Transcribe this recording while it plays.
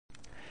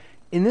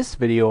In this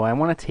video, I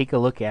want to take a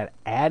look at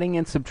adding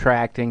and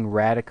subtracting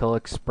radical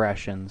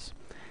expressions.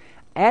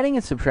 Adding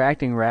and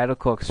subtracting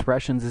radical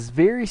expressions is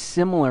very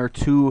similar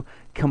to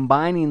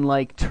combining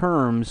like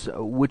terms,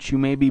 which you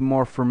may be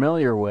more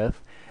familiar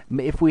with.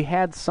 If we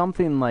had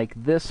something like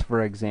this,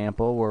 for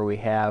example, where we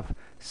have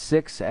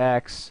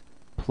 6x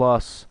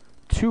plus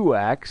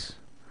 2x,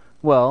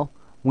 well,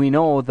 we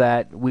know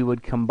that we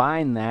would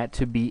combine that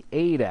to be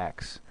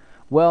 8x.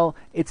 Well,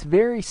 it's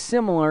very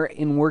similar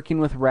in working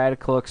with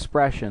radical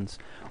expressions.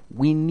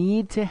 We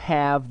need to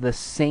have the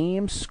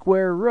same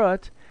square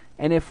root,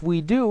 and if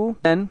we do,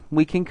 then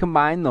we can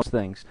combine those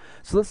things.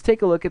 So let's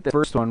take a look at the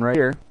first one right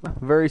here.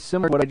 Very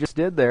similar to what I just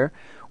did there.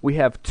 We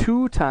have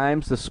 2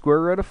 times the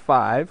square root of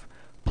 5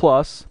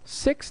 plus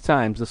 6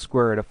 times the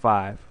square root of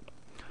 5.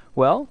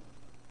 Well,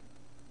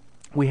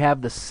 we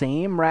have the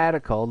same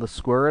radical, the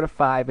square root of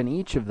 5 in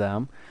each of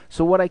them,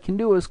 so what I can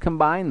do is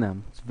combine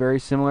them. It's very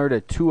similar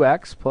to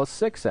 2x plus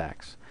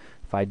 6x.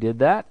 If I did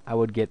that, I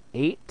would get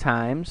 8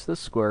 times the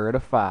square root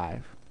of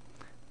 5.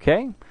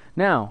 Okay?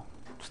 Now,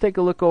 let's take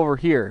a look over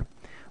here.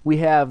 We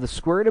have the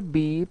square root of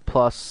b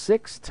plus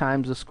 6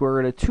 times the square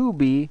root of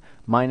 2b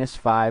minus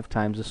 5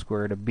 times the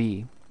square root of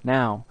b.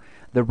 Now,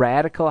 the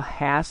radical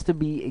has to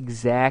be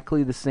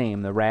exactly the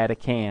same, the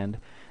radicand,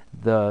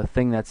 the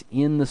thing that's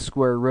in the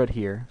square root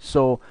here.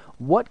 So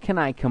what can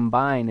I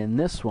combine in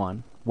this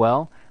one?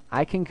 Well,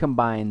 I can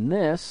combine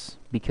this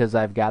because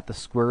I've got the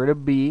square root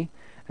of b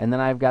and then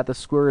I've got the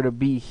square root of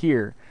b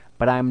here.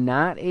 But I'm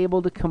not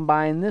able to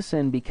combine this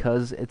in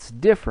because it's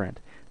different.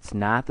 It's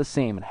not the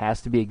same. It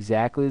has to be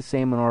exactly the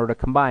same in order to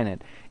combine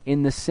it.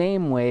 In the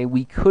same way,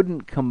 we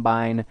couldn't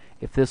combine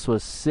if this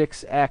was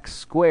 6x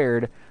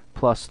squared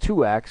plus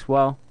 2x.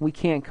 Well, we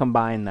can't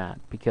combine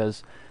that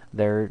because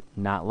they're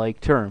not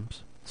like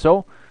terms.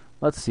 So,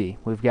 let's see.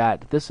 We've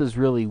got, this is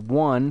really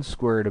 1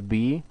 square root of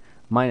b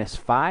minus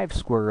 5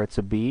 square roots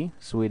of b.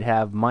 So we'd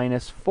have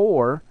minus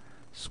 4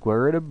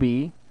 square root of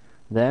b.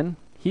 Then,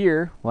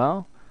 here,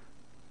 well,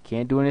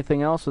 can't do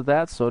anything else with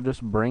that, so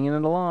just bringing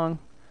it along.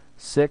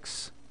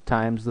 6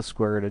 times the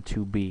square root of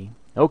 2b.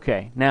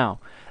 Okay, now,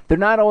 they're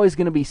not always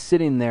going to be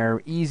sitting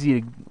there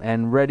easy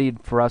and ready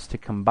for us to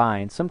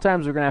combine.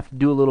 Sometimes we're going to have to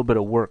do a little bit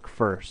of work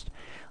first.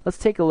 Let's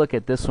take a look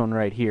at this one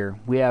right here.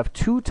 We have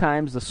 2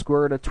 times the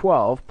square root of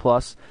 12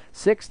 plus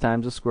 6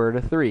 times the square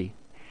root of 3.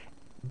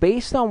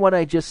 Based on what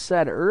I just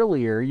said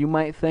earlier, you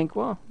might think,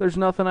 well, there's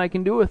nothing I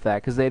can do with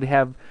that because they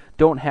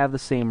don't have the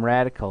same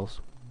radicals.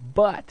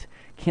 But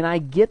can I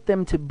get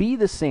them to be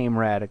the same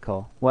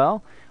radical?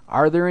 Well,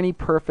 are there any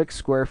perfect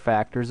square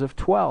factors of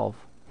 12?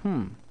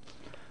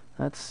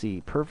 Let's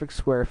see. Perfect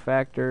square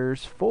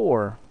factors,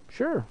 4.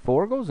 Sure,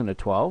 4 goes into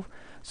 12.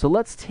 So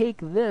let's take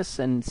this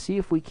and see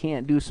if we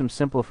can't do some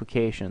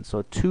simplification.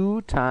 So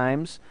 2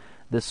 times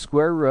the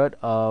square root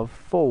of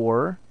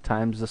 4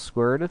 times the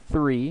square root of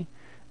 3,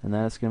 and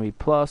then it's going to be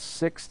plus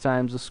 6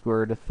 times the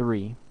square root of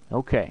 3.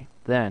 Okay,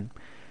 then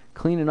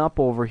cleaning up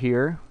over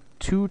here,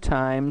 2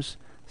 times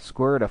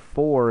square root of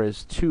 4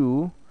 is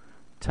 2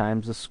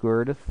 times the square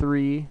root of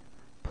 3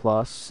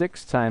 plus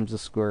 6 times the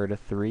square root of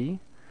 3.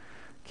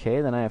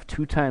 Okay, then I have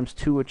 2 times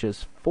 2, which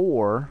is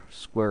 4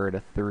 square root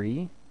of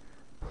 3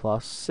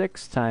 plus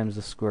 6 times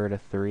the square root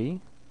of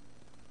 3.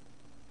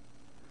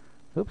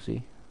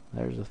 Oopsie,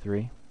 there's a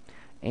 3.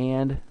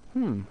 And,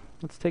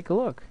 let's take a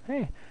look.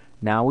 Hey,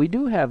 now we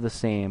do have the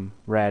same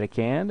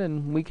radicand,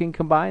 and we can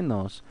combine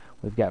those.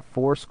 We've got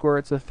 4 square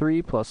roots of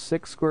 3 plus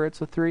 6 square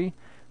roots of 3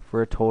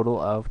 for a total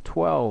of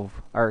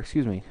 12, or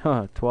excuse me,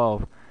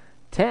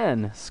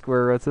 10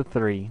 square roots of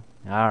 3.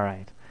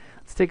 Alright,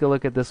 let's take a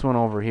look at this one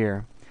over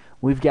here.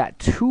 We've got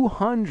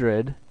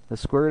 200, the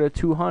square root of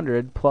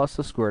 200 plus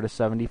the square root of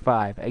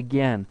 75.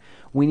 Again,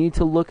 we need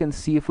to look and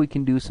see if we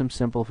can do some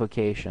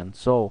simplification.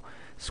 So,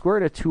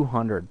 square root of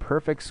 200,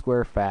 perfect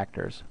square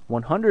factors.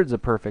 100 is a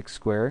perfect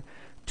square.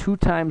 2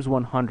 times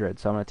 100.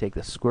 So I'm going to take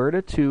the square root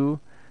of 2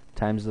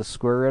 times the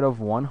square root of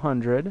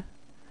 100.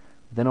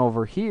 Then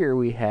over here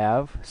we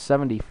have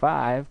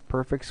 75,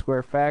 perfect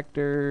square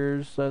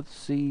factors. Let's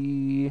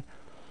see,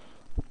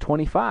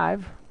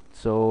 25.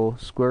 So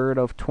square root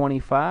of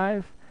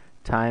 25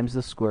 times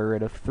the square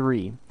root of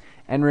 3.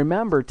 And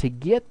remember, to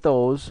get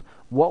those,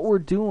 what we're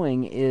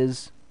doing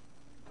is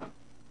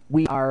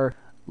we are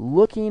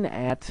looking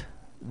at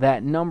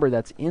that number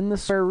that's in the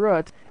square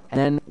root, and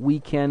then we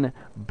can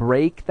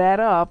break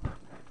that up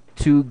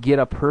to get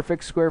a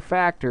perfect square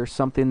factor,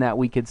 something that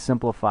we could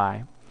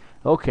simplify.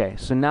 Okay,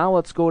 so now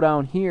let's go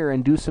down here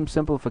and do some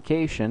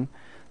simplification.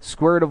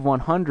 Square root of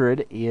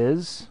 100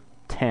 is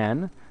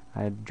 10.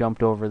 I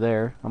jumped over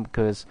there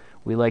because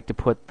we like to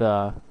put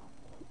the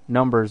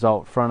numbers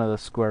out front of the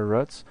square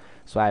roots.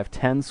 So I have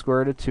 10 square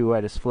root of 2.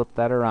 I just flipped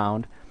that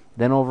around.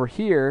 Then over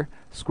here,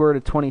 square root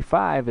of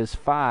 25 is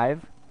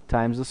 5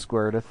 times the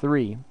square root of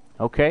 3.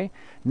 Okay,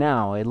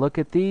 now I look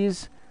at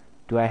these.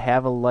 Do I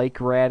have a like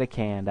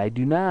radicand? I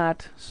do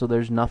not, so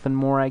there's nothing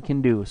more I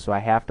can do. So I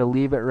have to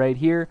leave it right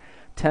here.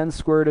 10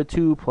 square root of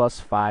 2 plus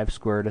 5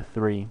 square root of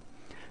 3.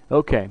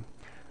 Okay,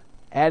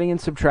 adding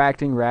and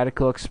subtracting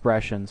radical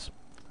expressions.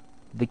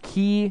 The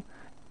key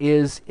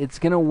is it's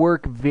going to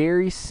work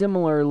very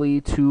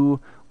similarly to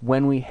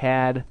when we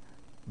had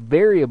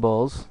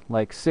variables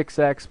like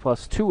 6x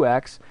plus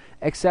 2x,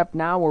 except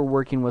now we're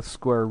working with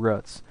square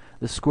roots.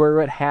 The square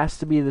root has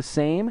to be the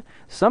same.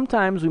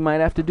 Sometimes we might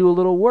have to do a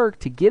little work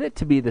to get it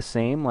to be the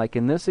same. Like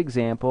in this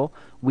example,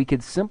 we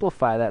could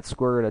simplify that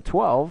square root of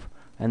 12,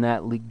 and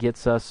that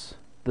gets us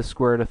the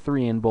square root of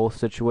 3 in both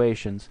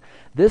situations.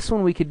 This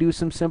one we could do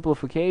some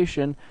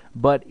simplification,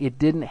 but it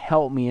didn't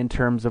help me in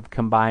terms of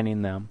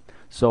combining them.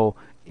 So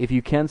if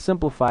you can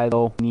simplify,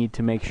 though, we need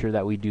to make sure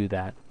that we do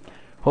that.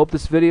 Hope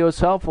this video is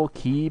helpful.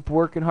 Keep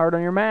working hard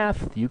on your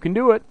math. You can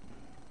do it.